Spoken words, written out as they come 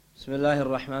بسم الله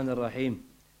الرحمن الرحيم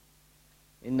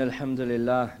إن الحمد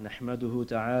لله نحمده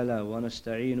تعالى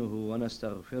ونستعينه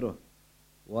ونستغفره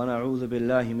ونعوذ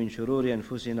بالله من شرور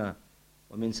أنفسنا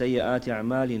ومن سيئات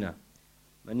أعمالنا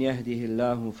من يهده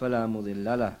الله فلا مضل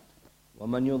له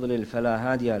ومن يضلل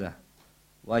فلا هادي له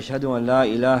وأشهد أن لا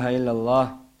إله إلا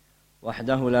الله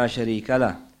وحده لا شريك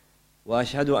له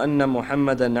وأشهد أن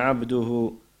محمدا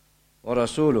عبده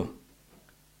ورسوله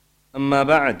أما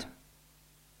بعد.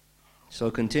 So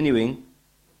continuing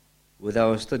with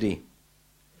our study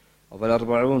of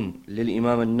Al-Arba'un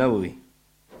lil-Imam al-Nawawi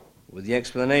with the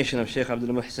explanation of Shaykh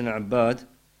Abdul Muhsin al-Abbad,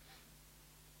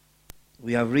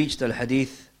 we have reached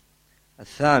al-Hadith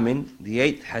al-Thamin, the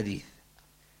 8th Hadith.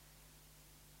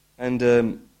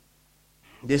 And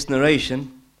this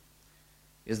narration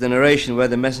is the narration where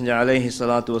the Messenger alayhi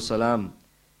salatu wasalam,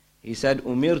 he said,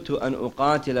 Umirtu an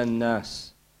uqatil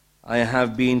an-nas, I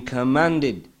have been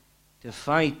commanded to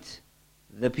fight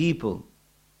the people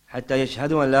حتى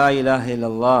يشهدوا أن لا إله إلا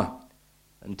الله,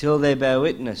 until they bear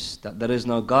witness that there is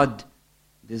no God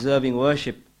deserving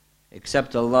worship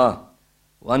except Allah,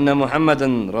 وأن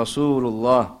محمدا رسول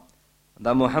الله,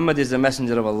 that Muhammad is the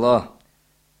messenger of Allah,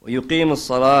 ويقيم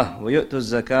الصلاة ويؤتوا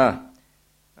الزكاة,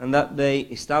 and that they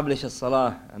establish a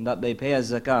salah and that they pay a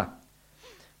zakah.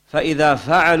 فإذا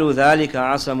فعلوا ذلك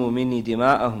عصموا مني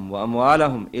دماءهم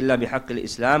وأموالهم إلا بحق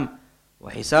الإسلام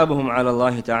وحسابهم على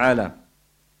الله تعالى.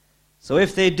 So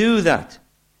if they do that,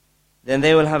 then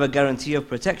they will have a guarantee of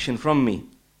protection from me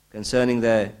concerning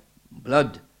their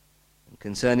blood and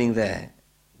concerning their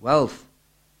wealth,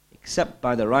 except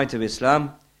by the right of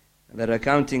Islam, and their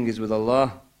accounting is with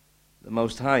Allah, the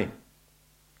Most High.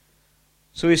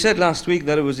 So we said last week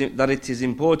that it is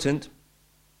important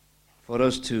for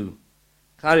us to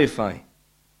clarify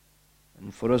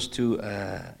and for us to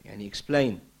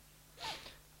explain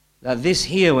that this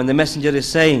here, when the Messenger is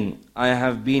saying, I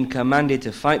have been commanded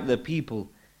to fight the people,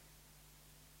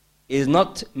 is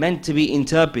not meant to be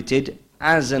interpreted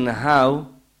as and how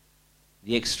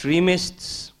the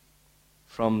extremists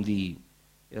from the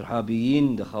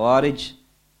Irhabiyin, the Khawarij,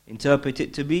 interpret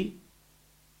it to be,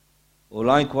 or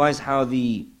likewise how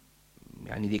the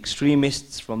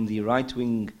extremists from the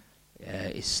right-wing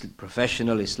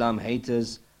professional Islam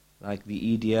haters like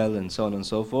the EDL and so on and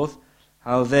so forth,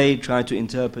 how they try to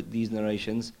interpret these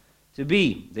narrations to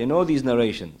be. They know these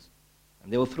narrations,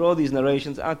 and they will throw these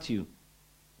narrations at you,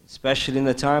 especially in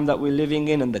the time that we're living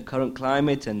in and the current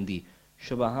climate and the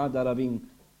shubahat that are being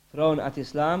thrown at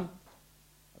Islam.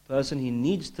 A person, he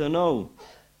needs to know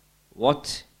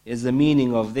what is the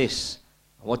meaning of this,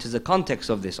 what is the context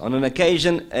of this. On an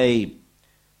occasion, a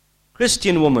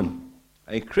Christian woman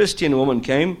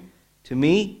came to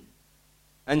me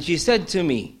and she said to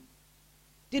me,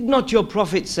 did not your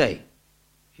Prophet say,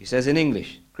 she says in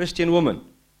English, Christian woman,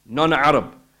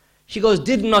 non-Arab, she goes,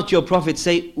 did not your Prophet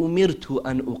say, Umirtu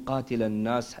an uqatil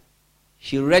an-nas?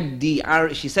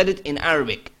 She said it in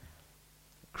Arabic.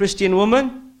 Christian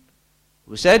woman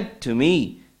who said to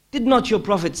me, did not your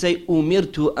Prophet say,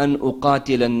 Umirtu an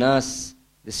uqatil an-nas?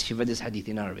 She read this hadith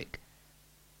in Arabic.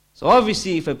 So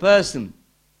obviously if a person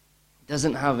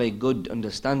doesn't have a good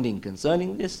understanding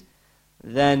concerning this,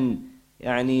 then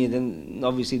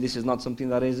obviously this is not something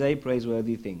that is a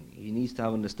praiseworthy thing. He needs to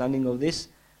have understanding of this,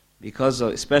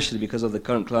 especially because of the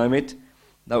current climate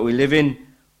that we live in,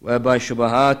 whereby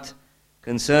shubahat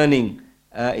concerning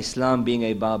Islam being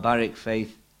a barbaric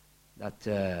faith that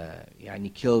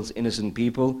kills innocent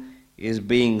people is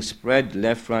being spread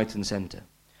left, right and center.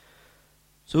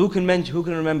 So who can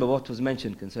remember what was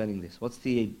mentioned concerning this? What's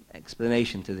the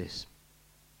explanation to this?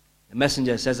 The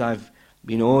Messenger says, I've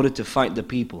been ordered to fight the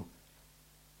people.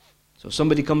 So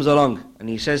somebody comes along and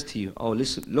he says to you, oh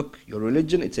listen, look, your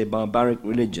religion, it's a barbaric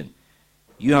religion.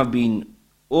 You have been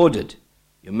ordered,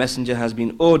 your Messenger has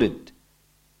been ordered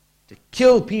to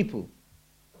kill people,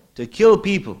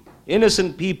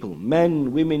 innocent people,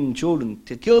 men, women, children,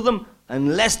 to kill them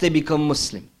unless they become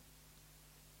Muslim.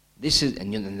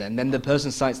 And then the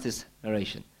person cites this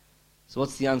narration. So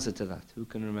what's the answer to that? Who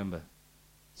can remember?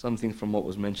 Something from what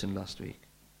was mentioned last week.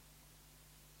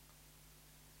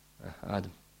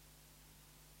 Adam.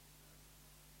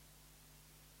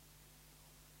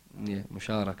 Yeah,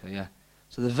 musharaka, yeah.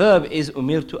 So the verb is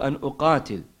umirtu an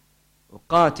uqatil.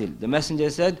 Uqatil. The Messenger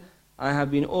said, I have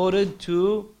been ordered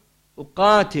to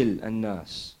uqatil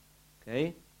an-nas.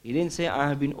 Okay? He didn't say, I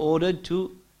have been ordered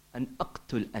to an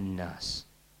aqtul an-nas.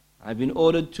 I've been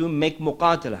ordered to make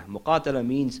muqatala. Muqatala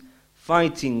means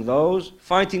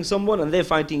fighting someone and they're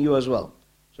fighting you as well.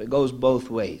 So it goes both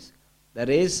ways.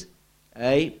 There is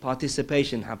a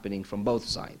participation happening from both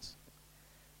sides.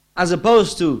 As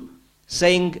opposed to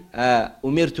saying,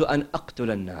 Umirtu an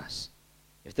aqtul an-nas.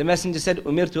 If the messenger said,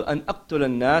 Umirtu an aqtul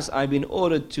an-nas, I've been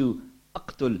ordered to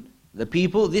aqtul the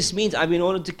people, this means I've been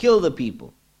ordered to kill the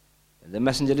people. The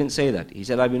messenger didn't say that. He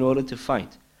said, I've been ordered to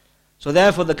fight. So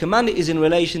therefore, the command is in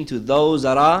relation to those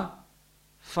that are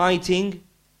fighting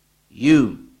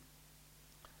you.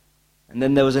 And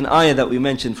then there was an ayah that we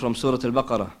mentioned from Surah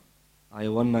Al-Baqarah,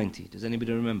 ayah 190. Does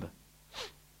anybody remember?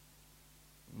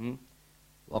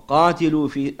 وَقَاتِلُوا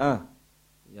فِي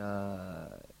Ya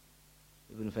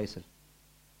Ibn Faisal.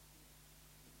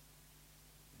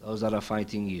 Those that are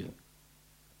fighting you.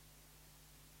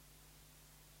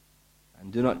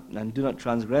 And do not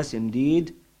transgress.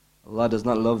 Indeed, Allah does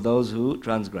not love those who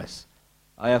transgress.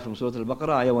 Ayah from Surah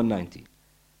Al-Baqarah, ayah 190.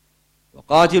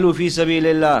 وَقَاتِلُوا فِي سَبِيلِ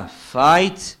اللَّهِ.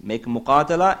 Fight, make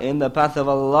muqatala in the path of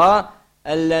Allah.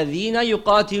 الَّذِينَ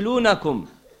يُقَاتِلُونَكُمْ.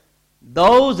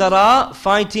 Those that are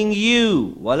fighting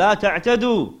you. وَلَا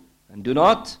تَعْتَدُوا. And do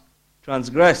not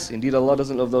transgress. Indeed, Allah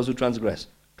doesn't love those who transgress.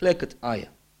 Clear-cut ayah.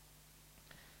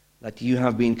 That you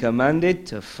have been commanded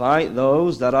to fight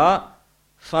those that are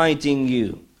fighting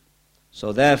you.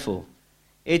 So therefore,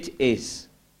 it is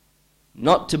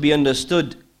not to be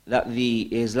understood that the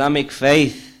Islamic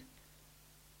faith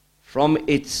from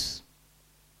its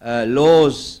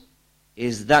laws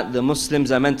is that the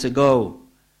Muslims are meant to go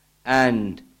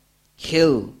and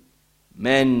kill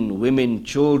men, women,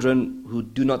 children who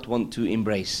do not want to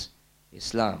embrace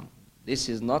Islam. This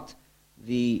is not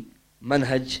the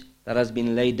manhaj that has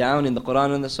been laid down in the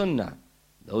Quran and the Sunnah.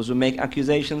 Those who make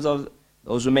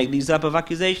these type of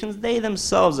accusations, they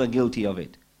themselves are guilty of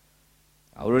it.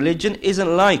 Our religion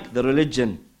isn't like the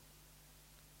religion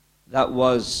that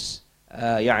was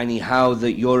how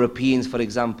the Europeans, for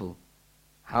example,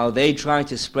 how they tried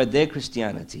to spread their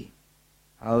Christianity,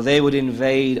 how they would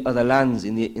invade other lands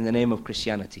in the name of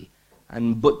Christianity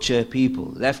and butcher people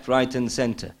left, right and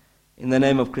center in the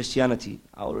name of Christianity.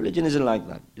 Our religion isn't like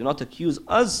that. Do not accuse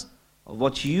us of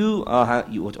what you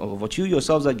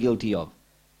yourselves are guilty of.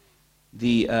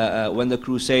 When the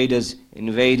Crusaders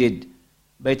invaded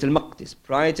Bayt al-Maqdis,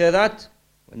 prior to that,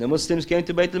 when the Muslims came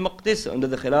to Bayt al-Maqdis under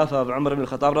the Khilafah of Umar ibn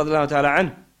al-Khattab radiallahu ta'ala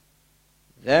anhu,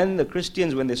 then the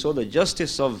Christians, when they saw the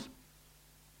justice of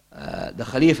the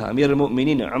Khalifa, Amir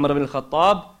al-Mu'mineen, Umar ibn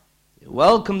al-Khattab, they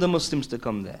welcomed the Muslims to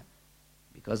come there.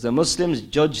 Because the Muslims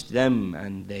judged them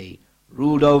and they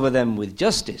ruled over them with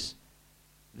justice.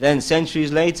 Then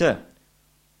centuries later,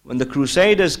 when the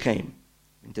Crusaders came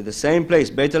into the same place,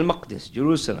 Bayt al-Maqdis,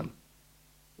 Jerusalem,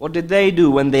 what did they do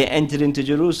when they entered into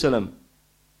Jerusalem?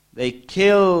 They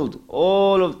killed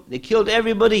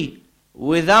everybody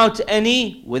without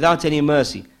any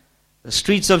mercy. The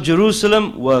streets of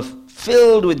Jerusalem were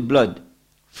filled with blood,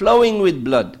 flowing with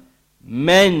blood.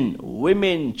 Men,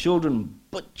 women, children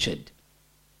butchered.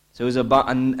 So it was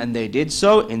and they did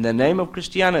so in the name of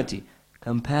Christianity.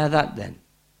 Compare that then.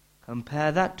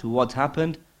 Compare that to what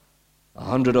happened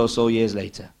 100 or so years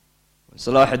later. When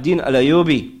Salah ad-Din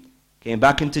al-Ayyubi came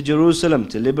back into Jerusalem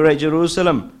to liberate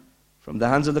Jerusalem from the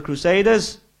hands of the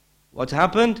Crusaders, what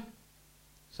happened?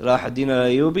 Salah ad-Din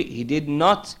al-Ayyubi, he did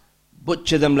not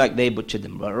butcher them like they butchered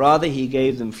them, but rather he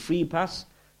gave them free pass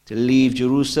to leave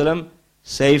Jerusalem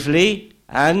safely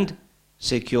and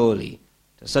securely.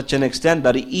 To such an extent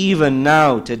that even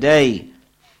now, today,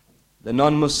 the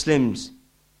non-Muslims,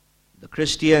 the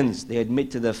Christians, they admit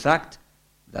to the fact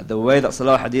that the way that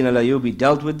Salah ad-Din al-Ayyubi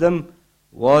dealt with them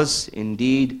was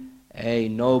indeed a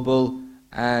noble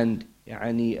and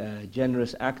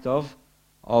generous act of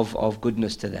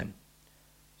goodness to them.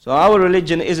 So our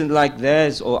religion isn't like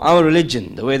theirs, or our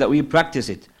religion, the way that we practice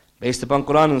it, based upon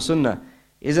Quran and Sunnah,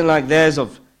 isn't like theirs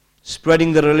of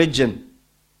spreading the religion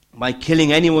by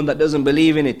killing anyone that doesn't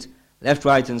believe in it, left,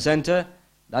 right and center.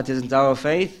 That isn't our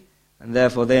faith, and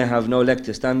therefore they have no leg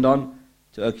to stand on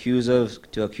to accuse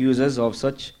us of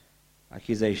such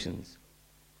accusations.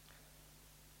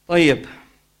 طيب.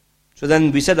 So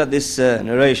then we said that this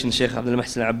narration, Shaykh Abdul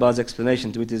Muhsin al-Abbad's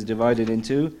explanation to it, is divided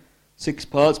into 6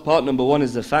 parts. Part number 1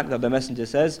 is the fact that the messenger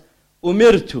says,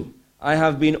 Umirtu, I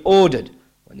have been ordered.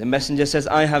 When the messenger says,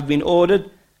 I have been ordered,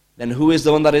 then who is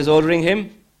the one that is ordering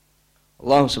him?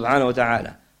 Allah subhanahu wa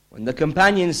ta'ala. When the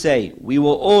companions say, we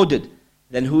were ordered,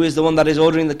 then who is the one that is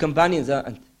ordering the companions?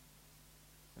 The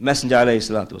messenger alayhi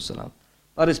salatu wasalam.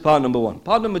 That is part number 1.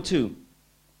 Part number 2.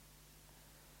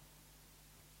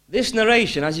 This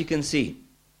narration, as you can see,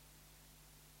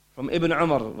 from Ibn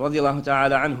Umar radiallahu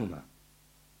ta'ala anhuma,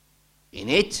 in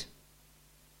it,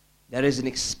 there is an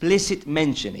explicit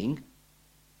mentioning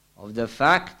of the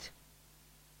fact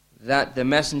that the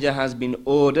messenger has been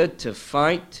ordered to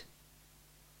fight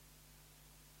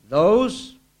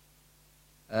those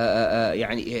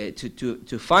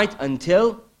to fight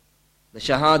until the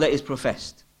shahada is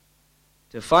professed,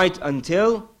 to fight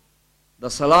until the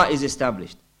salah is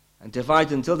established, and to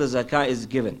fight until the zakah is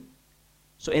given.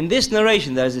 So in this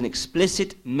narration there is an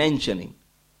explicit mentioning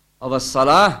of a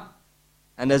salah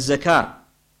and a zakah.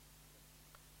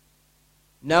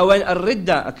 Now when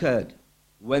ar-ridda occurred,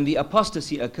 when the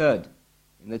apostasy occurred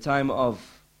in the time of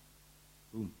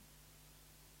whom?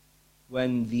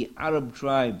 When the Arab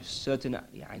tribes,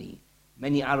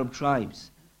 many Arab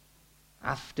tribes,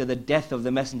 after the death of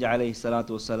the Messenger alayhi salatu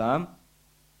wasalam,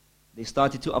 they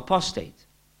started to apostate,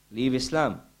 leave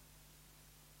Islam.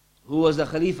 Who was the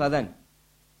Khalifa then?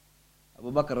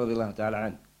 Abu Bakr radiallahu ta'ala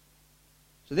an.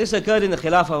 So this occurred in the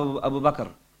Khilafah of Abu Bakr.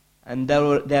 And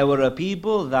there were a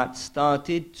people that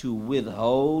started to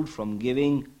withhold from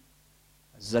giving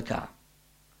zakah.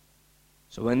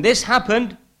 So when this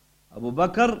happened, Abu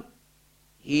Bakr,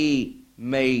 he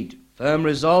made firm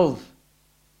resolve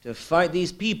to fight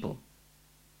these people.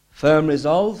 Firm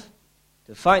resolve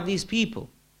to fight these people.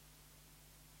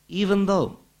 Even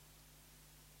though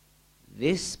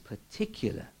this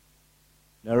particular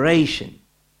narration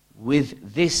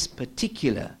with this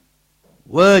particular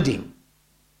wording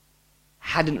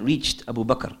hadn't reached Abu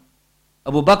Bakr.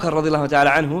 Abu Bakr radiallahu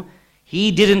ta'ala anhu,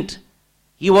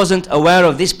 he wasn't aware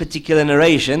of this particular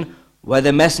narration where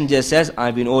the messenger says,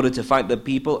 I've been ordered to fight the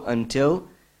people until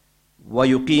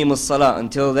وَيُقِيمُ الصَّلَاةِ,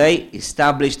 until they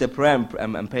establish the prayer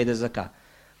and pay the zakah.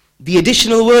 The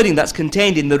additional wording that's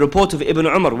contained in the report of Ibn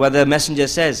Umar where the messenger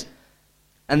says,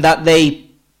 and that they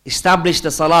establish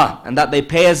the salah and that they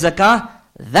pay a zakah,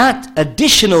 that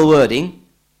additional wording,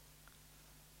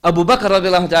 Abu Bakr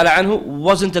radiallahu ta'ala anhu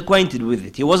wasn't acquainted with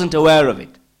it. He wasn't aware of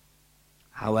it.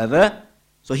 However,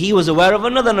 so he was aware of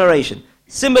another narration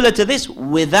similar to this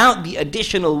without the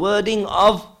additional wording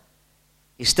of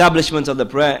establishment of the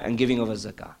prayer and giving of a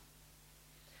zakah.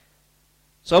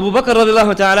 So Abu Bakr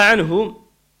radiallahu ta'ala anhu,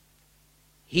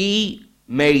 he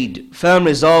made firm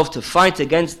resolve to fight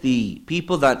against the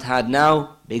people that had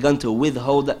now begun to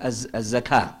withhold a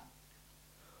zakah.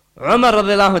 Umar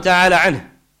radiallahu ta'ala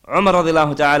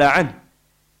anhu,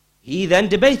 he then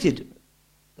debated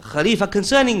the Khalifa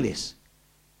concerning this.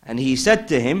 And he said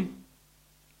to him,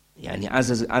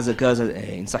 as occurs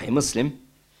in Sahih Muslim,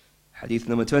 hadith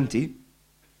number 20,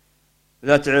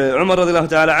 that Umar radiallahu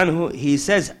ta'ala anhu, he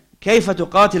says, كيف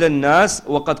تقاتل الناس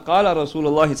وقد قال رسول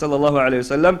الله صلى الله عليه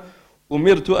وسلم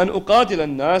أمرت أن أقاتل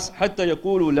الناس حتى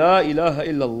يقولوا لا إله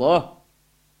إلا الله.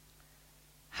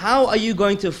 How are you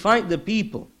going to fight the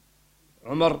people?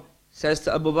 Umar says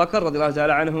to Abu Bakr radiallahu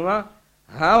ta'ala anhuma,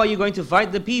 how are you going to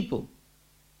fight the people?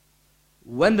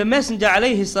 When the Messenger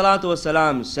alayhi salatu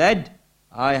wasalam said,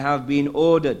 I have been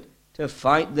ordered to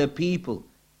fight the people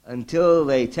until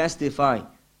they testify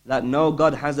that no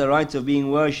God has the right of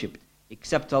being worshipped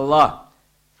except Allah.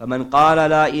 فَمَنْ قَالَ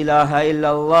لَا إِلَهَ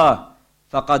إِلَّا اللَّهِ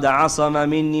فَقَدْ عَصَمَ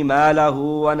مِنِّي مَالَهُ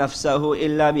وَنَفْسَهُ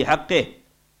إِلَّا بِحَقِّهِ.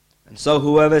 And so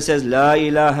whoever says La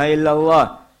ilaha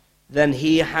illallah, then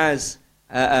he has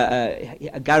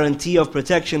a guarantee of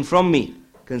protection from me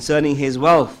concerning his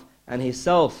wealth and his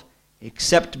self,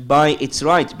 except by its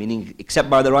right, meaning except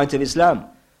by the right of Islam.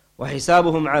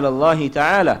 وَحِسَابُهُمْ عَلَى اللَّهِ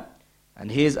تَعَالَى,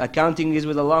 and his accounting is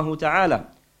with Allah Ta'ala.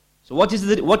 So what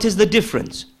is the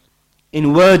difference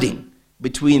in wording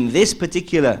between this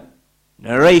particular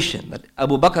narration that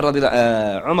Abu Bakr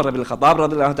Umar ibn al-Khattab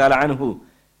radiallahu ta'ala anhu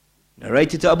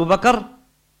narrated to Abu Bakr,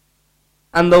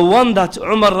 and the one that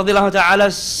Umar radiallahu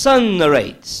ta'ala's son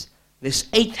narrates, this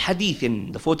 8th hadith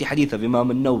in the 40 hadith of Imam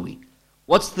al-Nawawi?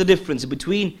 What's the difference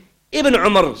between Ibn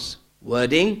Umar's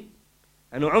wording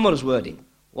and Umar's wording?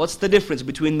 What's the difference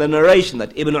between the narration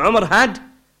that Ibn Umar had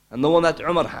and the one that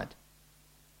Umar had?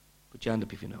 Put your hand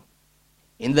up if you know.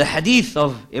 In the hadith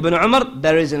of Ibn Umar,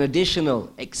 there is an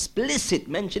additional explicit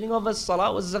mentioning of a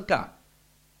salah wa zakah.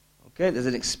 Okay, there's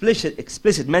an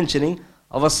explicit mentioning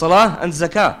of a salah and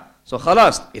zakah. So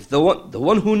khalas, if the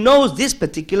one who knows this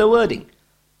particular wording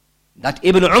that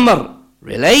Ibn Umar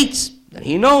relates, then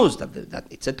he knows that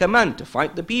it's a command to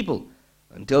fight the people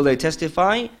until they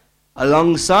testify,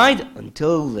 alongside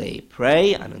until they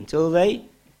pray and until they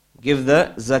give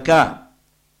the zakah.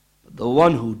 But the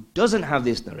one who doesn't have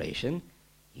this narration,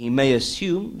 he may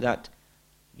assume that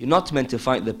you're not meant to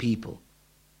fight the people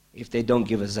if they don't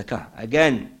give a zakah.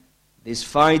 Again, this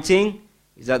fighting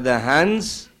is at the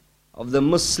hands of the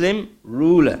Muslim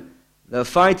ruler. The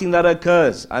fighting that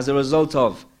occurs as a result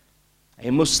of a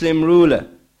Muslim ruler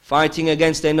fighting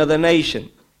against another nation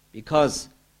because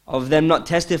of them not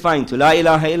testifying to La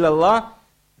ilaha illallah,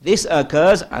 this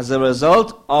occurs as a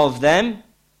result of them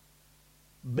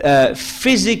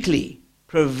physically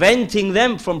preventing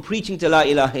them from preaching to La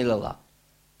ilaha illallah.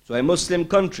 So a Muslim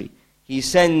country,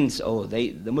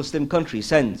 the Muslim country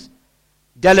sends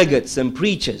delegates and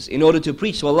preachers in order to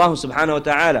preach to Allah subhanahu wa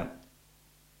ta'ala.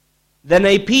 Then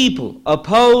a people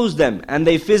oppose them and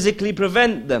they physically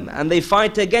prevent them and they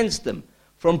fight against them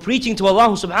from preaching to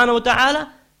Allah subhanahu wa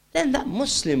ta'ala, then that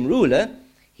Muslim ruler,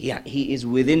 he is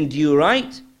within due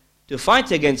right to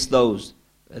fight against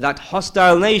that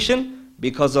hostile nation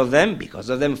because of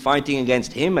them fighting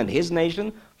against him and his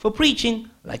nation for preaching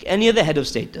like any other head of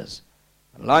state does.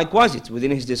 And likewise, it's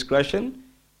within his discretion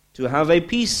to have a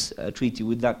peace treaty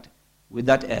with that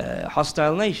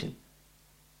hostile nation.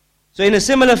 So in a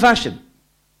similar fashion,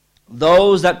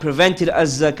 those that prevented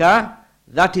az-zakah,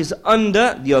 that is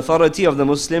under the authority of the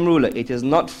Muslim ruler. It is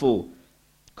not for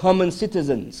common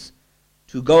citizens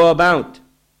to go about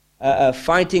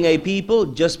fighting a people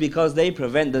just because they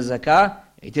prevent the zakah.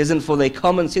 It isn't for the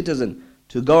common citizen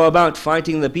to go about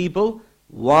fighting the people.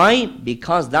 Why?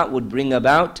 Because that would bring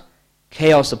about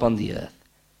chaos upon the earth.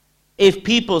 If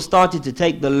people started to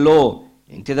take the law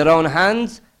into their own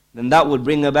hands, then that would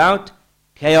bring about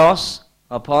chaos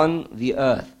upon the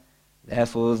earth.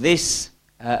 Therefore, this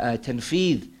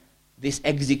tanfeed, this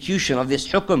execution of this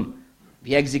hukum,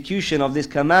 the execution of this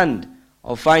command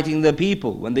of fighting the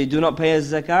people when they do not pay a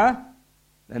zakah,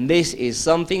 then this is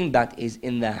something that is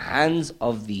in the hands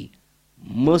of the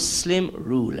Muslim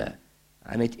ruler.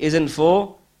 And it isn't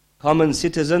for common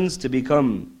citizens to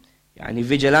become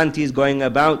vigilantes going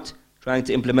about trying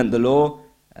to implement the law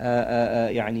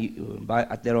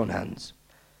at their own hands.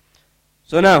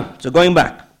 So going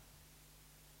back,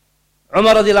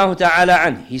 Umar radiallahu ta'ala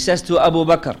anh, he says to Abu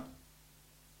Bakr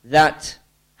that,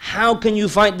 how can you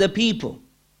fight the people?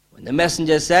 When the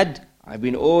messenger said, I've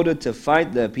been ordered to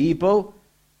fight the people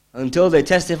until they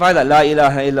testify that La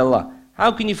ilaha illallah.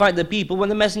 How can you fight the people when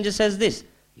the messenger says this?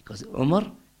 Because Umar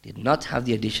did not have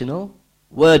the additional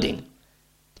wording.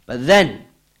 But then,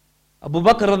 Abu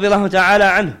Bakr radiallahu ta'ala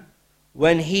anh,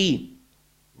 when he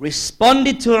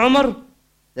responded to Umar,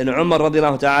 then Umar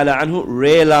radiallahu ta'ala anhu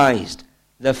realized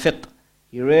the fiqh.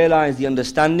 He realized the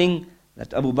understanding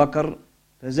that Abu Bakr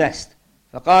possessed.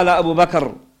 فقال أبو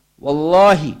بكر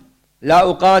والله لا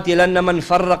أقاتلن من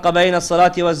فرق بين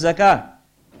الصلاة والزكاة.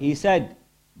 He said,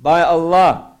 by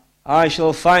Allah, I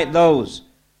shall fight those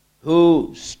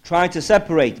who try to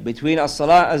separate between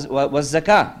as-salah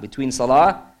was-zakah, between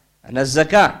salah and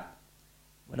az-zakah.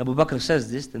 When Abu Bakr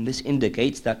says this, then this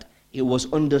indicates that it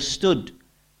was understood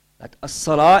that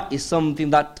as-salah is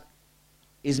something that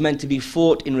is meant to be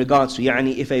fought in regards to,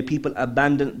 if a people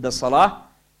abandon the salah,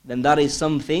 then that is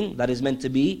something that is meant to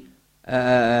be,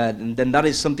 then that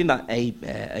is something that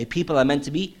a people are meant to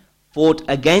be fought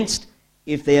against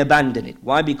if they abandon it.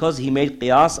 Why? Because he made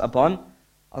qiyas upon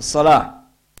as-salah.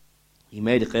 He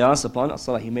made a qiyas upon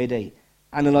as-salah. He made a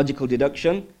analogical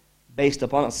deduction based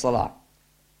upon as-salah.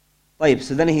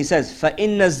 So then he says,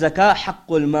 فَإِنَّ الزَّكَاةَ حَقُّ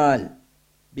الْمَالِ.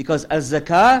 Because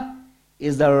az-zakah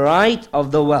is the right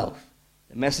of the wealth.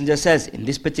 The messenger says in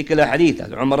this particular hadith,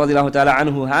 as Umar radiallahu ta'ala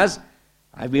anhu has,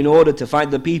 I've been ordered to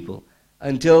fight the people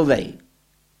until they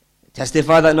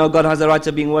testify that no God has the right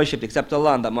of being worshipped except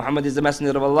Allah, and that Muhammad is the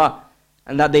messenger of Allah,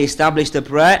 and that they establish the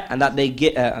prayer, and that they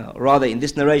get, rather in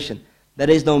this narration, there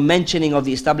is no mentioning of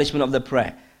the establishment of the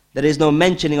prayer. There is no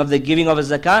mentioning of the giving of a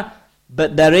zakah,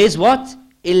 but there is what?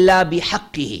 إِلَّا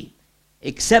بِحَقِّهِ,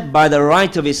 except by the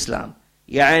right of Islam.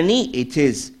 It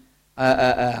is,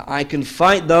 I can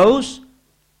fight those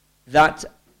that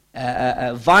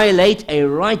violate a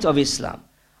right of Islam.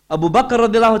 Abu Bakr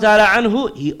radiallahu ta'ala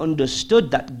anhu, he understood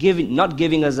that not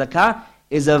giving a zakah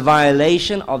is a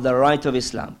violation of the right of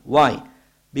Islam. Why?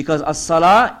 Because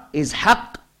as-salah is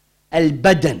haqq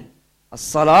al-badan.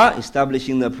 As-salah,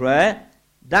 establishing the prayer,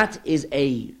 that is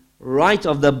a right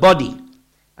of the body.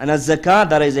 And az-zakah,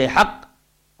 that is a haqq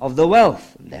of the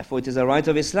wealth. And therefore it is a right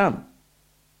of Islam.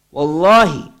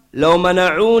 Wallahi, لو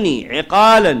منعوني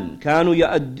عقالا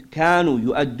كانوا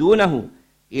يؤدونه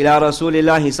إلى رسول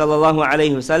الله صلى الله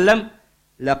عليه وسلم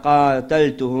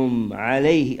لقاتلتهم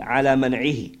على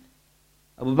منعه.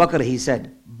 Abu Bakr, he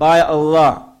said, by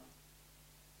Allah,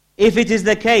 if it is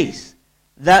the case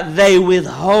that they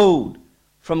withhold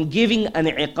from giving an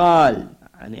iqal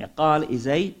is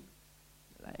a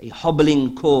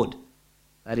hobbling cord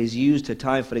that is used to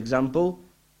tie, for example,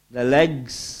 the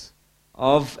legs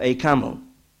of a camel.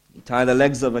 You tie the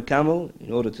legs of a camel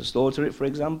in order to slaughter it, for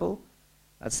example.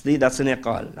 That's an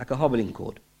iqal, like a hobbling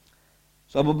cord.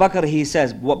 So Abu Bakr, he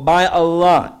says, by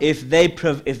Allah, if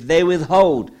they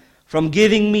withhold from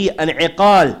giving me an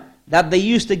iqal that they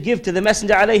used to give to the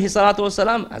Messenger alayhi salatu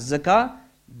wasalam as zakah,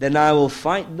 then I will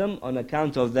fight them on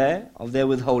account of their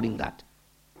withholding that.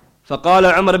 فقال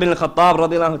عمر بن الخطاب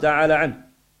رضي الله تعالى عنه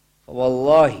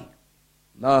فوالله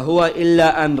ما هو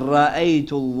إلا أن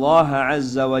رأيت الله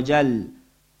عز وجل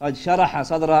قد شرح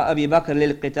صدر أبي بكر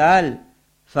للقتال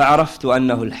فعرفت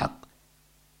أنه الحق.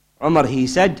 Umar, he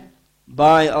said,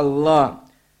 by Allah,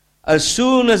 as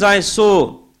soon as I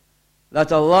saw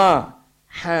that Allah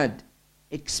had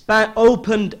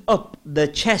opened up the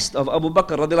chest of Abu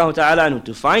Bakr radiallahu ta'ala anhu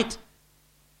to fight,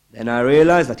 then I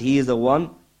realized that he is the one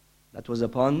that was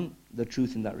upon the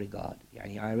truth in that regard.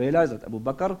 I realized that Abu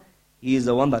Bakr, he is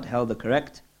the one that held the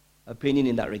correct opinion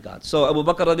in that regard. So Abu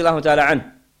Bakr radiallahu ta'ala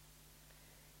anhu,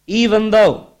 even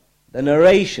though the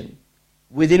narration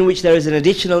within which there is an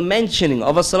additional mentioning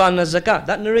of as-salah and az-zakah,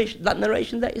 that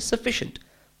narration there is sufficient.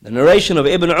 The narration of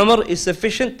Ibn Umar is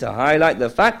sufficient to highlight the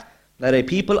fact that a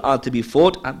people are to be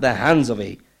fought at the hands of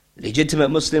a legitimate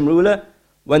Muslim ruler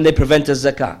when they prevent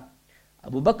az-zakah.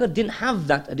 Abu Bakr didn't have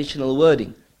that additional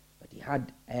wording, but he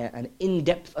had an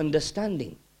in-depth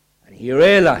understanding. And he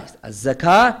realized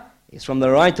az-zakah is from the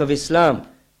right of Islam,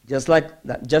 just like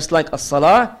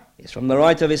as-salah is from the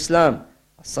right of Islam.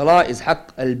 As-salah is haqq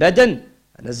al-badan,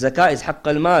 and az-zakah is haqq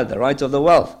al-mal, the right of the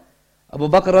wealth. Abu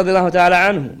Bakr radiallahu ta'ala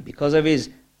anhu, because of his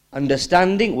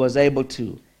understanding, was able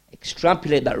to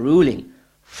extrapolate that ruling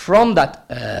from that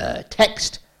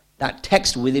text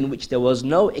within which there was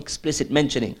no explicit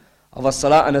mentioning of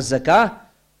as-salah and az-zakah.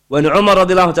 When Umar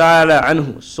radiallahu ta'ala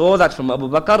anhu saw that from Abu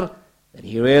Bakr, then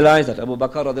he realized that Abu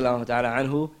Bakr radiallahu ta'ala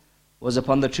anhu was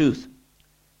upon the truth.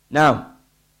 Now,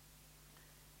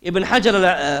 Ibn Hajar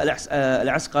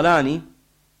al-Asqalani,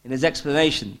 in his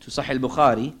explanation to Sahih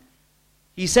al-Bukhari,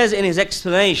 he says in his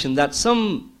explanation that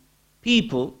some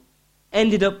people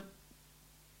ended up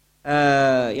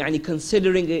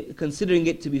considering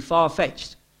it to be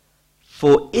far-fetched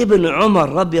for Ibn Umar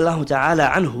radiallahu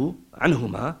ta'ala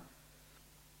anhuma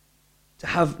to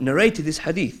have narrated this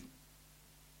hadith.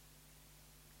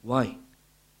 Why?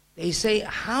 They say,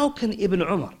 how can Ibn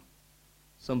Umar,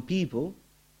 some people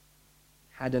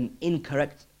had an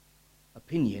incorrect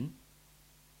opinion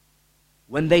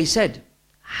when they said,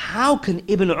 how can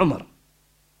Ibn Umar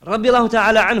radiallahu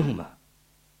ta'ala anhuma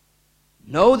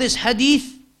know this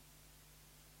hadith,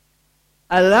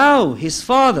 allow his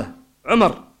father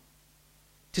Umar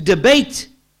to debate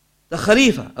the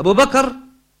Khalifa Abu Bakr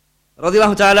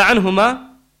radiallahu ta'ala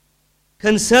anhuma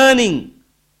concerning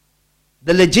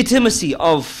the legitimacy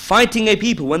of fighting a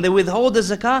people when they withhold the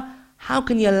zakah? How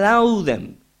can you allow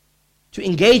them to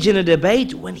engage in a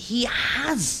debate when he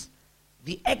has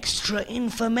the extra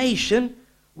information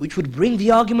which would bring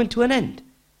the argument to an end?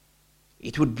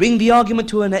 It would bring the argument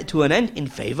to an end in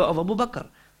favor of Abu Bakr.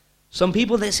 Some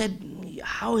people, they said,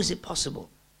 how is it possible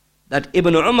that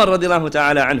Ibn Umar radiallahu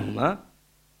ta'ala anhuma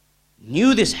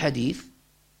knew this hadith,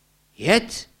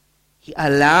 yet he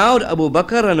allowed Abu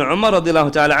Bakr and Umar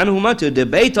radiallahu ta'ala anhuma to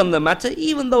debate on the matter,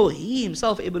 even though he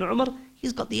himself, Ibn Umar,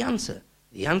 he's got the answer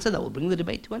that will bring the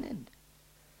debate to an end.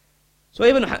 So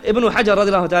Ibn Hajar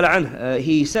radiallahu ta'ala anhu,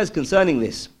 he says concerning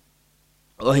this,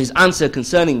 or his answer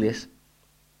concerning this,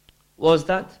 was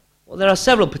that, well, there are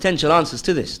several potential answers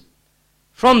to this.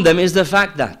 From them is the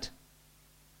fact that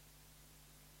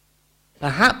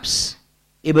perhaps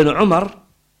Ibn Umar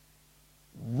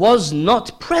was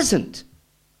not present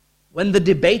when the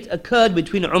debate occurred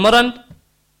between Umar and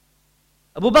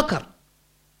Abu Bakr.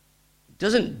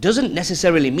 Doesn't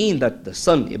necessarily mean that the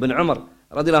son, Ibn Umar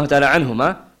radiallahu ta'ala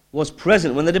anhuma, was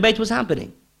present when the debate was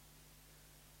happening.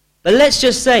 But let's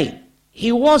just say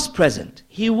he was present,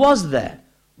 he was there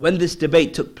when this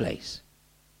debate took place.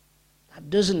 That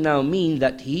doesn't now mean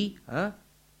that he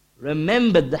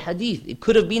remembered the hadith. It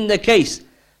could have been the case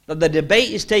that the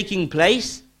debate is taking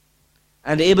place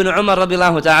and Ibn Umar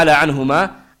radiallahu ta'ala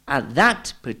anhuma at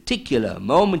that particular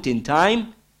moment in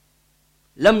time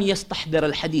lam yastahdir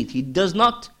al-hadith. He does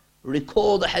not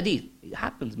recall the hadith. It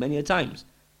happens many a times.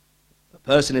 A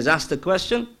person is asked a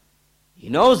question, he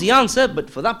knows the answer, but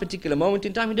for that particular moment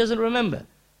in time he doesn't remember.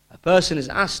 A person is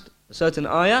asked a certain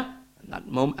ayah, and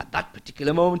at that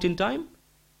particular moment in time,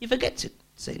 he forgets it.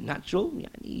 It's a natural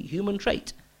human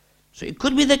trait. So it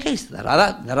could be the case that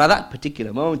at that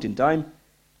particular moment in time,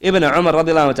 Ibn Umar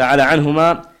radiallahu ta'ala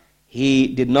anhuma, he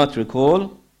did not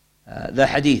recall the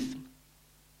hadith.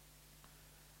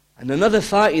 And another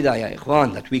fa'idah, ya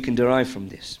ikhwan, that we can derive from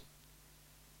this,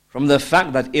 from the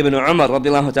fact that Ibn Umar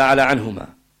radiallahu ta'ala anhuma,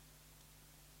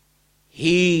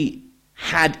 he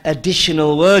had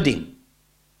additional wording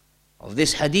of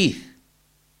this hadith,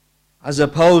 as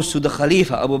opposed to the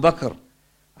Khalifa Abu Bakr,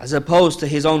 as opposed to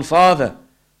his own father,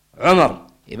 Umar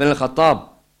ibn al-Khattab.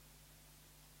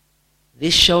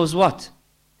 This shows what?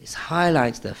 This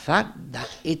highlights the fact that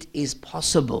it is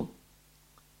possible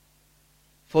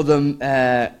for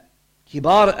the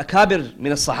kibar akabir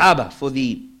min as-sahaba, for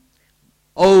the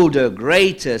older,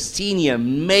 greater, senior,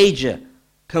 major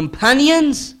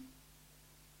companions,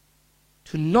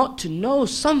 to not to know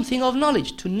something of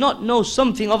knowledge, to not know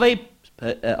something of a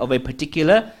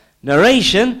particular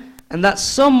narration, and that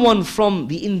someone from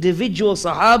the individual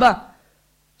Sahaba,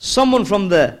 someone from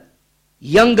the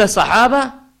younger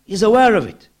Sahaba is aware of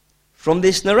it. From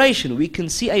this narration we can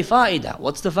see a fa'idah.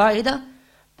 What's the fa'idah?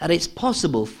 That it's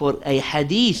possible for a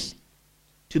hadith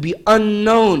to be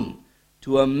unknown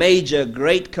to a major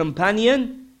great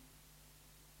companion,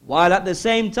 while at the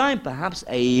same time perhaps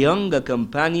a younger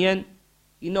companion,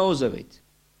 he knows of it.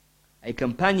 A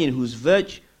companion whose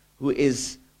virtue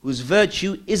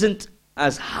isn't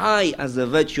as high as the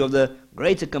virtue of the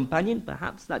greater companion,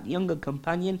 perhaps that younger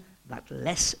companion, that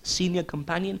less senior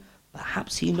companion,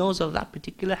 perhaps he knows of that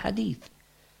particular hadith.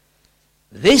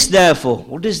 This therefore,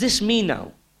 what does this mean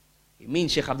now? It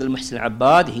means Shaykh Abdul Muhsin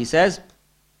Abbad, he says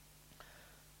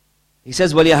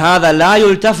وَلِهَذَا لَا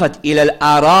يُلْتَفَتْ إِلَى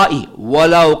الْآرَاءِ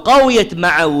وَلَوْ قَوْيَتْ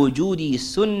مَعَ وُجُودِ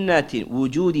سُنَّةٍ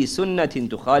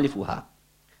تُخَالِفُهَا.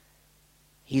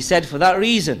 He said, for that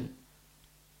reason,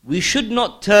 we should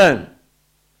not turn,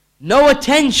 no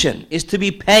attention is to be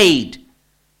paid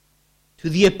to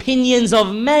the opinions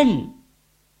of men.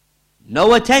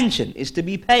 No attention is to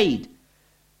be paid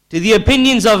to the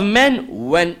opinions of men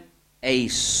when a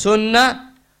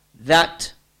sunnah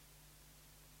that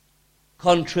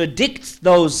contradicts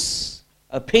those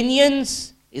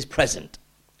opinions is present.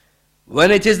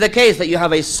 When it is the case that you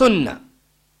have a sunnah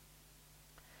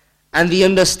and the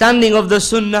understanding of the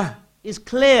sunnah is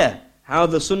clear, how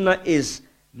the sunnah is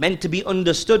meant to be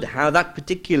understood, how that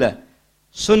particular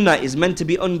sunnah is meant to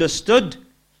be understood,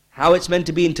 how it's meant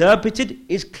to be interpreted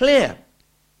is clear.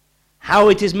 How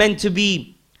it is meant to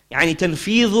be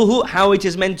تنفيذه, how it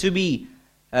is meant to be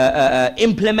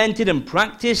implemented and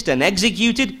practiced and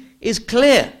executed is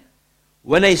clear.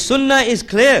 When a sunnah is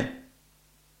clear,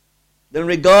 then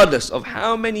regardless of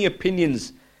how many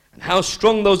opinions and how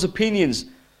strong those opinions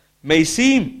may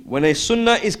seem, when a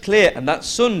sunnah is clear and that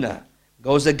sunnah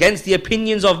goes against the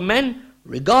opinions of men,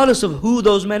 regardless of who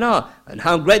those men are and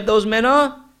how great those men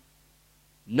are,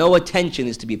 no attention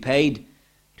is to be paid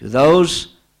to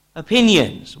those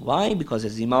opinions. Why? Because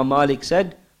as Imam Malik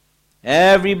said,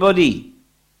 everybody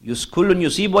كل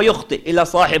يصيب ويخطئ إلى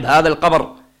صاحب هذا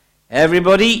القبر.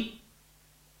 Everybody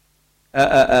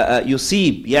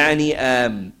يصيب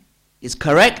is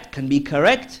correct, can be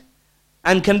correct,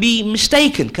 and can be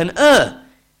mistaken, can err,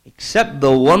 except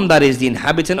the one that is the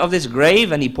inhabitant of this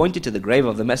grave. And he pointed to the grave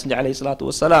of the Messenger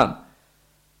ﷺ.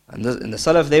 And in the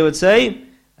Salaf they would say,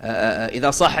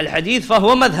 إذا صح الحديث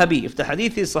فهو مذهبي. If the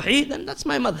hadith is sahih, then that's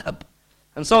my madhab,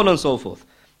 and so on and so forth.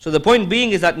 So the point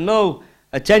being is that no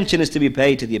attention is to be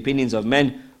paid to the opinions of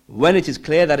men when it is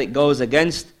clear that it goes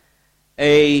against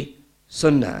a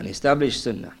sunnah, an established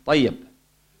sunnah. طيب.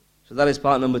 So that is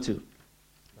part number 2.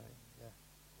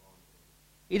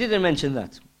 He didn't mention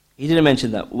that.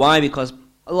 Why? Because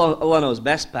Allah knows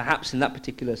best. Perhaps in that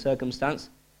particular circumstance,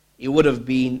 it would have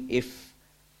been if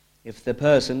the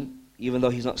person, even though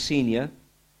he's not senior,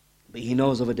 but he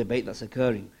knows of a debate that's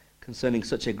occurring concerning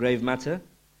such a grave matter,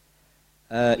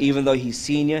 even though he's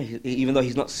senior, even though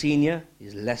he's not senior,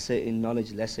 he's lesser in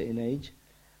knowledge, lesser in age,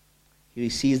 he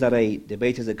sees that a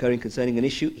debate is occurring concerning an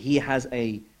issue, he has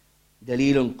a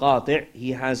dalilun qati',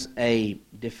 he has a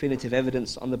definitive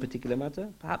evidence on the particular matter.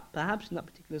 Perhaps in that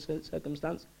particular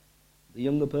circumstance, the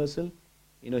younger person,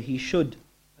 he should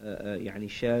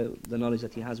share the knowledge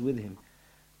that he has with him.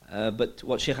 But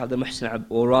what Shaykh Abdul Muhsin,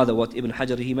 or rather what Ibn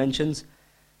Hajar he mentions,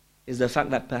 is the fact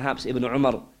that perhaps Ibn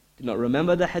Umar did not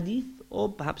remember the hadith, or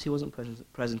perhaps he wasn't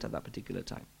present at that particular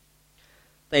time.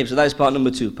 So that is part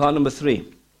number 2. Part number 3.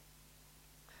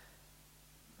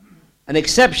 An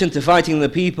exception to fighting the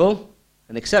people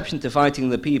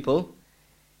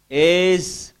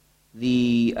is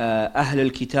the Ahl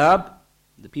al-Kitab,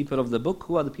 the people of the book.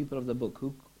 Who are the people of the book?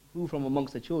 Who from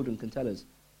amongst the children can tell us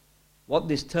what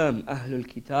this term, Ahlul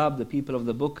Kitab, the people of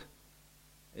the book,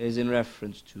 is in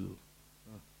reference to?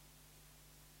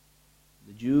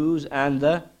 The Jews and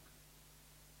the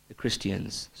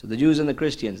Christians. So the Jews and the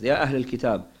Christians, they are Ahlul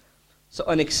Kitab. So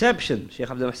an exception, Shaykh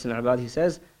Abdul Muhsin Abbad, he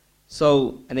says,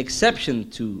 so an exception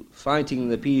to fighting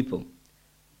the people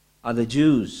are the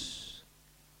Jews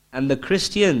and the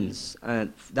Christians,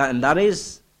 and that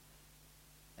is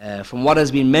from what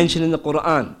has been mentioned in the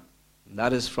Quran.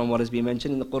 That is from what has been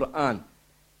mentioned in the Quran.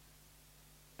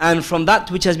 And from that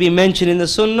which has been mentioned in the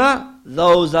Sunnah,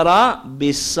 those that are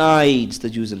besides the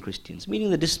Jews and Christians, meaning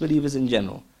the disbelievers in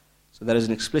general. So there is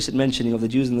an explicit mentioning of the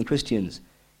Jews and the Christians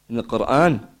in the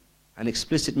Quran an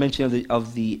explicit mention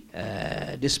of the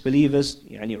disbelievers,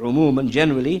 يعني عموما,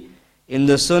 generally, in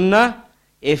the Sunnah,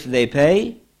 if they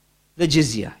pay the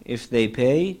jizya, if they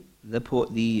pay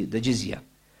the jizya.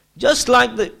 Just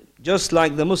like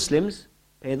the Muslims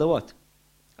pay the what?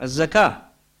 Az-zakah.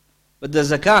 But the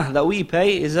zakah that we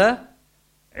pay is a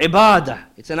ibadah.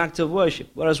 It's an act of worship.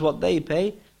 Whereas what they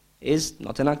pay is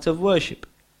not an act of worship.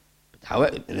 But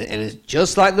however, and it's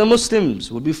just like the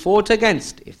Muslims would be fought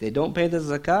against if they don't pay the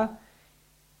zakah.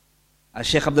 As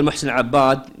Shaykh Abdul Muhsin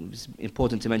al-Abbad, it's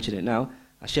important to mention it now,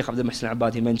 as Shaykh Abdul Muhsin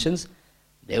al-Abbad, he mentions,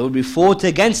 they will be fought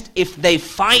against if they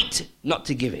fight not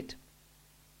to give it.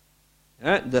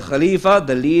 The Khalifa,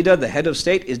 the leader, the head of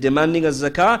state is demanding a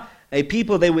zakah. A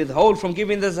people, they withhold from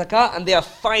giving the zakah and they are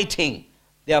fighting.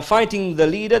 They are fighting the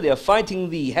leader, they are fighting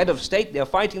the head of state, they are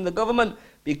fighting the government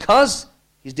because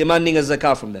he's demanding a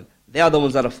zakah from them. They are the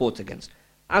ones that are fought against.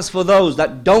 As for those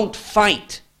that don't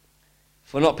fight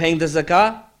for not paying the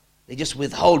zakah, they just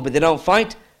withhold but they don't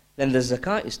fight, then the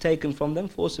zakah is taken from them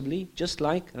forcibly, just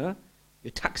like your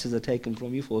taxes are taken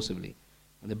from you forcibly.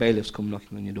 When the bailiffs come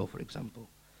knocking on your door, for example.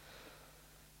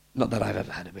 Not that I've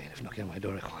ever had a bailiff knocking on my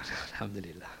door,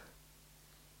 alhamdulillah.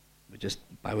 But just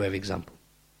by way of example.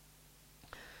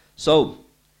 So,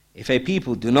 if a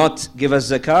people do not give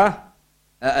us zakah,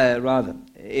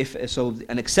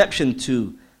 an exception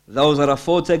to those that are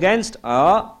fought against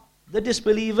are the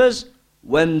disbelievers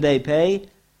when they pay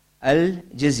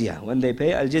al-jizya. When they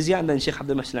pay al-jizya, and then Shaykh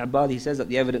Abdul Muhsin al-Abbad, he says that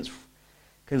the evidence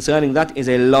concerning that is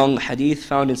a long hadith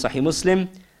found in Sahih Muslim,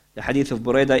 the hadith of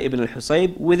Buraidah ibn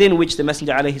al-Husayb, within which the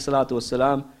Messenger alayhi salatu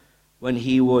wasalam, when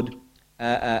he would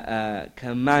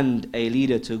command a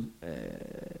leader to,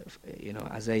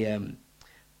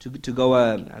 to go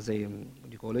as a, what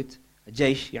do you call it? A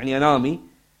jaysh, يعني an army,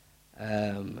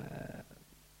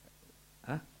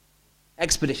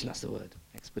 expedition, that's the word,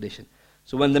 expedition.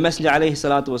 So when the Messenger alayhi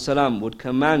salatu wasalam would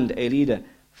command a leader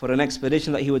for an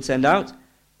expedition that he would send out,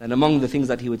 then among the things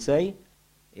that he would say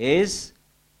is,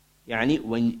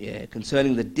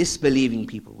 concerning the disbelieving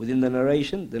people. Within the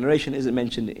narration isn't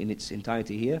mentioned in its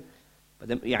entirety here, but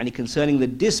concerning the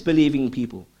disbelieving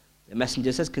people, the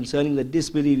Messenger says, concerning the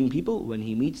disbelieving people, when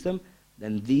he meets them,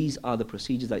 then these are the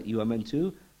procedures that you are meant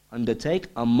to undertake.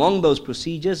 Among those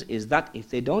procedures is that if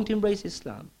they don't embrace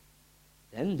Islam,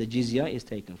 then the jizya is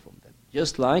taken from them.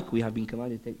 Just like we have been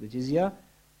commanded to take the jizya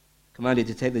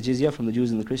from the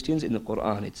Jews and the Christians in the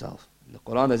Quran itself. In the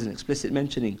Quran there's an explicit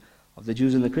mentioning of the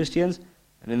Jews and the Christians,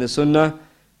 and in the Sunnah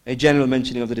a general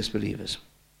mentioning of the disbelievers.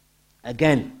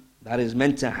 Again, that is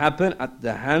meant to happen at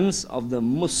the hands of the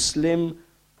Muslim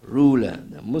ruler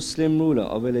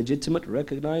of a legitimate,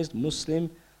 recognized Muslim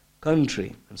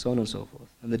country, and so on and so forth.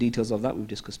 And the details of that we've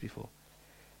discussed before.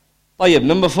 طيب,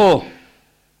 number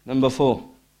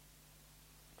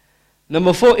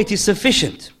four, it is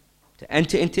sufficient to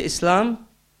enter into Islam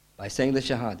by saying the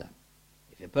Shahada.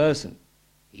 If a person,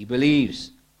 he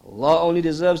believes Allah only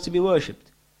deserves to be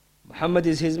worshipped, Muhammad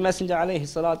is his messenger alayhi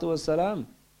salatu wasalam,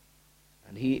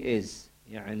 and he is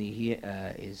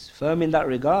firm in that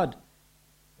regard,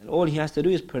 then all he has to do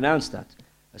is pronounce that.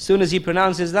 As soon as he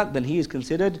pronounces that, then he is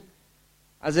considered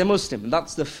as a Muslim. And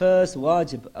that's the first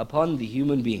wajib upon the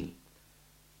human being.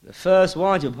 The first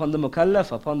wajib upon the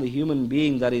mukallaf, upon the human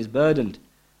being that is burdened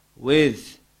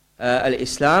with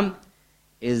al-Islam,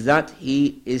 is that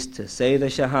he is to say the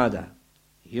Shahada.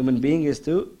 The human being is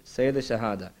to say the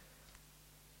Shahada.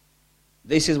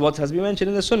 This is what has been mentioned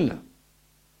in the Sunnah.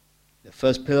 The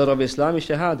first pillar of Islam is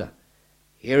Shahada.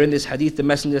 Here in this hadith, the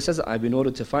Messenger says, I've been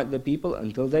ordered to fight the people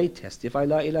until they testify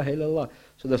La ilaha illallah.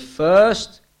 So the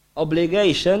first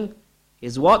obligation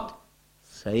is what?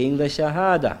 Saying the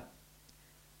Shahada.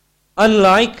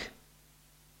 Unlike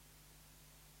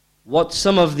what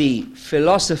some of the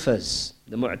philosophers,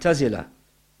 the Mu'tazila,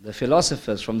 the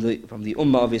philosophers from the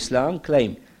Ummah of Islam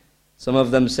claim. Some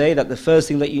of them say that the first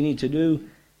thing that you need to do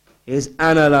is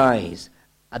analyze.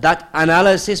 That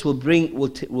analysis will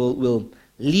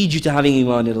lead you to having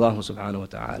iman in Allah subhanahu wa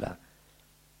ta'ala.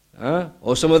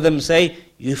 Or some of them say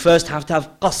you first have to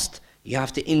have qasd. You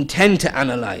have to intend to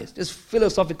analyze. Just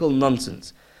philosophical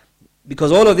nonsense.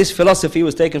 Because all of this philosophy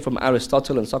was taken from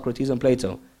Aristotle and Socrates and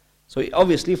Plato. So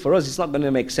obviously for us it's not going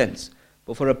to make sense.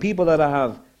 But for a people that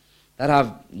have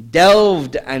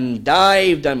delved and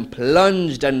dived and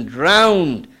plunged and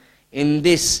drowned in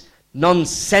this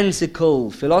nonsensical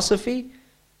philosophy,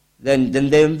 then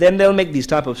they'll make these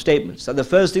type of statements. So the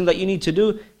first thing that you need to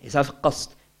do is have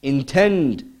qasd,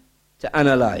 intend to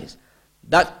analyze.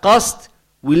 That qasd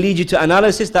will lead you to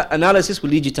analysis. That analysis will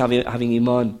lead you to having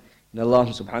iman in Allah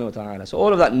subhanahu wa ta'ala. So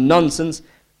all of that nonsense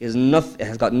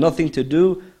has got nothing to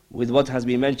do with what has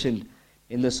been mentioned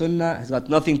in the Sunnah has got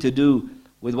nothing to do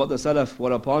with what the Salaf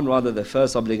were upon. Rather, the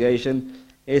first obligation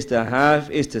is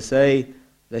to say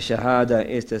the Shahada,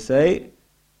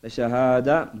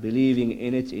 believing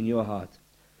in it in your heart.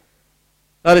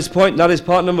 That is part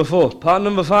number 4. Part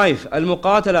number 5.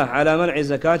 المقاتلة على منع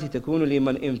الزكاة تكون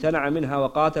لمن امتنع منها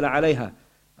وقاتل عليها.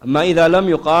 أما إذا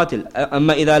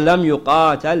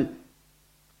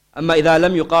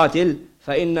لم يقاتل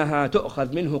فإنها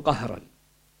تؤخذ منه قهرا.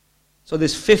 So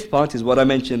this 5th part is what I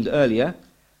mentioned earlier,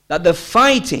 that the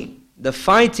fighting,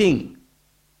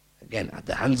 again at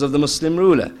the hands of the Muslim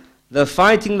ruler, the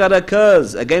fighting that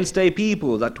occurs against a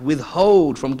people that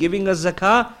withhold from giving a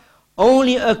zakah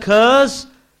only occurs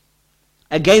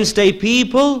against a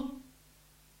people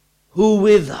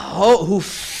who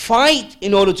fight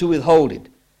in order to withhold it.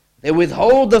 They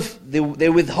withhold the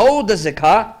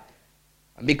zakah,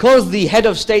 and because the head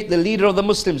of state, the leader of the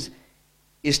Muslims,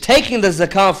 is taking the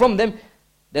zakah from them,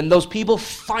 then those people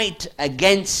fight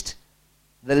against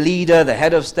the leader, the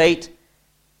head of state,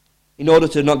 in order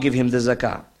to not give him the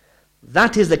zakah.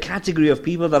 That is the category of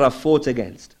people that are fought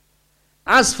against.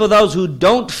 As for those who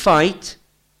don't fight,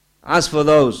 in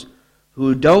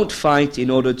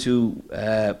order to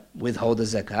withhold the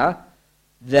zakah,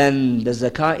 then the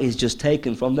zakah is just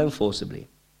taken from them forcibly.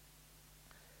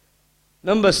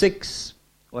 Number 6,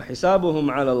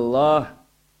 وَحِسَابُهُمْ عَلَى اللَّهِ.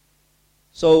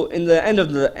 So in the end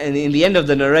of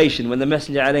the narration, when the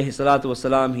Messenger alayhi salatu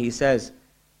wasalam, he says,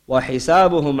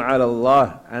 وَحِسَابُهُمْ عَلَى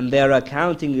اللَّهِ, and their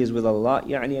accounting is with Allah,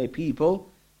 يعني a people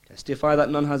testify that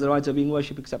none has the right of being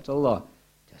worshipped except Allah,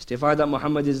 testify that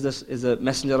Muhammad is a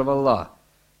messenger of Allah,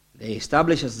 they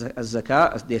establish a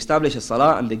zakah, they establish a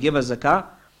salah, and they give a zakah.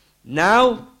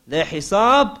 Now their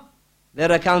hisab,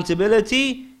 their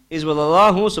accountability is with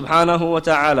Allah subhanahu wa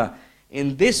ta'ala.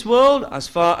 In this world, as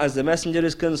far as the messenger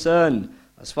is concerned,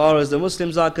 as far as the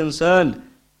Muslims are concerned,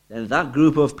 then that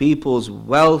group of people's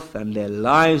wealth and their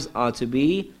lives are to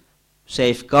be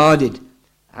safeguarded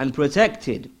and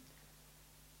protected.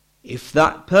 If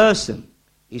that person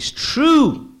is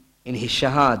true in his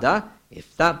shahada,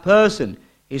 if that person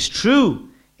is true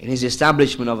in his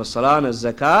establishment of a salah and a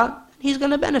zakah, he's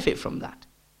going to benefit from that.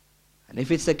 And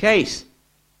if it's the case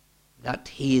that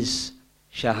his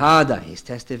shahada, his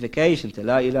testification to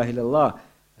La ilaha illallah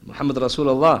and Muhammad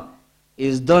Rasulullah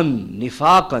is done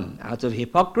nifaqan, out of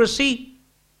hypocrisy,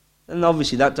 then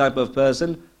obviously that type of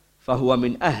person, فَهُوَ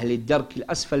مِنْ أَهْلِ الدَّرْكِ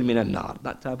الْأَسْفَلِ مِنَ النَّارِ,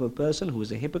 that type of person who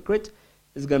is a hypocrite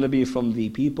is going to be from the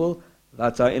people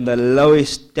that are in the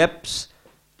lowest depths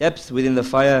within the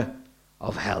fire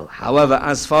of hell. However,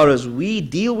 as far as we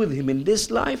deal with him in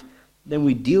this life, then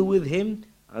we deal with him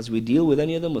as we deal with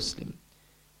any other Muslim,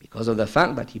 because of the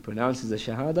fact that he pronounces the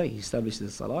shahada, he establishes the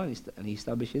salah, and he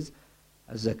establishes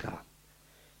a zakah.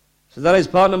 So that is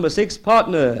part number 6. Part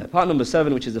number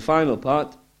 7, which is the final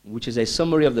part, which is a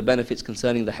summary of the benefits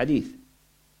concerning the hadith.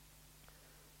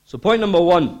 So point number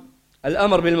 1,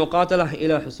 Al-amr bil-muqatalah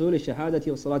ila husul al-shahadati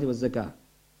wa-salati wa-zakah.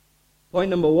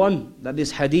 Point number 1, that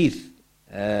this hadith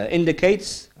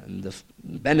indicates, and the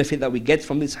benefit that we get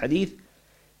from this hadith,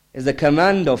 is the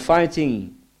command of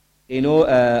fighting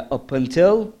up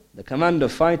until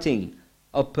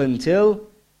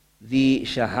the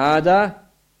shahada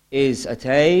is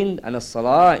attained and a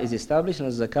salah is established and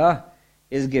a zakah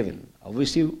is given.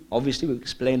 Obviously we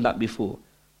explained that before,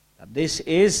 that this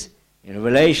is in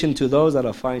relation to those that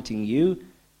are fighting you,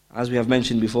 as we have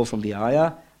mentioned before from the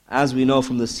ayah, as we know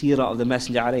from the seerah of the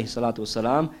Messenger alayhi salatu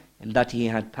wasalam, and that he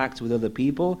had pact with other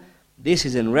people. This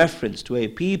is in reference to a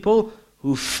people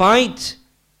who fight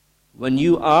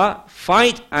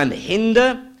and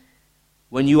hinder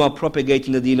when you are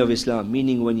propagating the deen of Islam,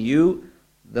 meaning when you,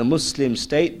 the Muslim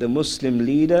state, the Muslim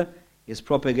leader, is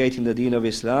propagating the deen of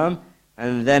Islam,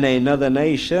 and then another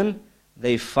nation,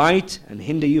 they fight and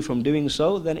hinder you from doing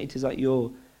so, then it is at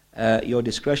your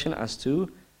discretion as to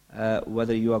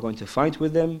whether you are going to fight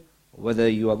with them, whether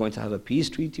you are going to have a peace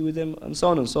treaty with them, and so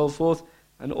on and so forth.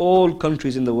 And all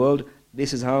countries in the world,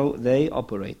 this is how they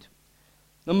operate.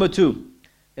 Number 2,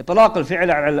 إطلاق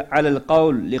الفعل على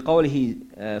القول لقوله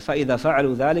فإذا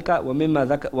فعلوا ذلك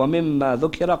ومما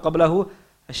ذكر قبله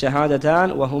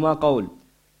الشهادتان وهما قول.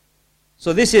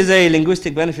 So this is a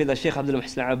linguistic benefit that Shaykh Abdul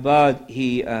Muhsin Abbad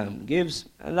he gives,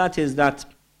 and that is that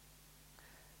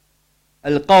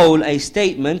al-qawl, a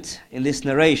statement in this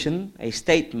narration, a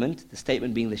statement, the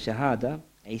statement being the shahada,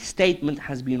 a statement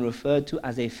has been referred to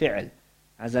as a fi'l,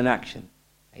 as an action.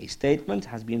 A statement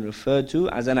has been referred to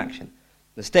as an action.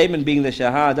 The statement being the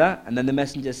shahada, and then the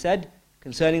messenger said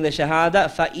concerning the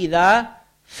shahada, فَإِذَا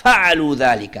فَعَلُوا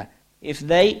ذَلِكَ, if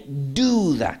they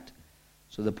do that.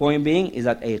 So the point being is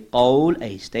that a qawl,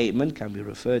 a statement, can be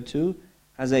referred to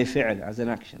as a fi'l, as an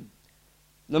action.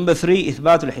 Number 3,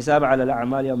 إثبات الحساب على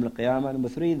الأعمال يوم القيامة. Number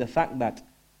 3, the fact that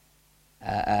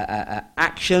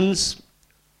actions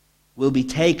will be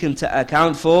taken to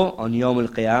account for on Yawm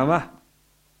al-Qiyamah.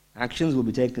 Actions will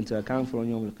be taken to account for on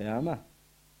Yawm al-Qiyamah.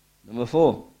 Number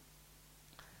 4,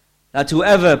 that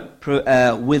whoever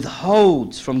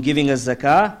withholds from giving a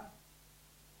zakah,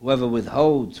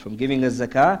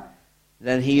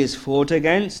 then he is fought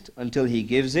against until he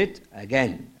gives it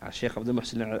again. As Shaykh Abdul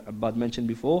Muhsin Abbad mentioned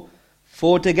before,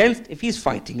 fought against if he's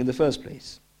fighting in the first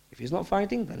place. If he's not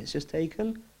fighting, then it's just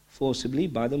taken forcibly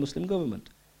by the Muslim government.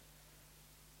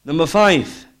 Number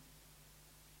 5,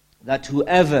 that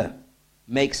whoever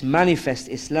makes manifest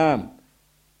Islam,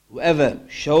 whoever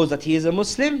shows that he is a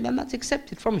Muslim, then that's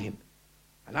accepted from him.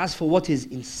 And as for what is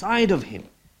inside of him,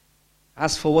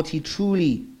 as for what he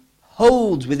truly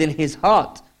holds within his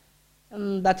heart,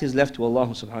 and that is left to Allah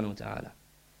subhanahu wa ta'ala.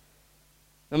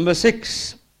 Number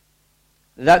 6,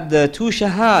 that the two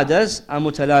shahadas are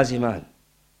mutalaziman.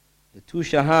 The two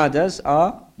shahadas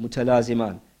are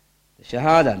mutalaziman. The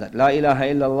shahada that la ilaha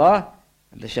illallah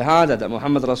and the shahada that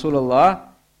Muhammad Rasulullah,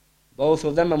 both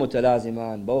of them are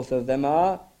mutalaziman. Both of them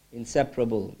are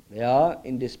inseparable. They are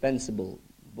indispensable.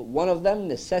 But one of them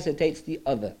necessitates the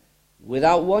other.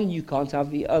 Without one, you can't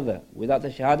have the other. Without the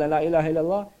shahada la ilaha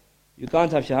illallah, you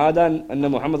can't have shahada anna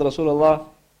Muhammad Rasulullah.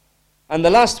 And the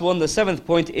last one, the 7th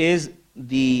point, is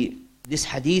this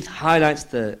hadith highlights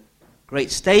the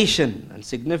great station and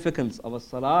significance of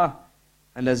as-salah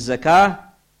and az-zakah.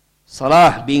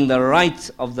 Salah being the right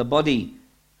of the body,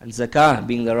 and zakah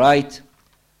being the right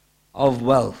of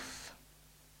wealth.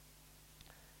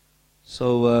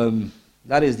 So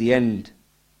that is the end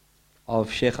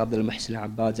of Shaykh Abdul Muhsin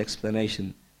Abbad's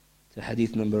explanation to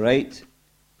hadith number 8.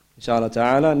 Inshallah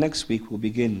ta'ala, next week we'll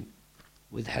begin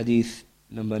with hadith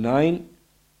number 9.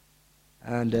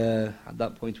 And at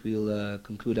that point we'll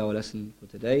conclude our lesson for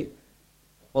today.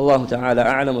 Wallahu ta'ala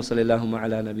a'lam wa sallallahu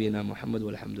ala nabiyyina Muhammad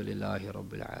walhamdulillahi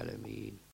rabbil alameen.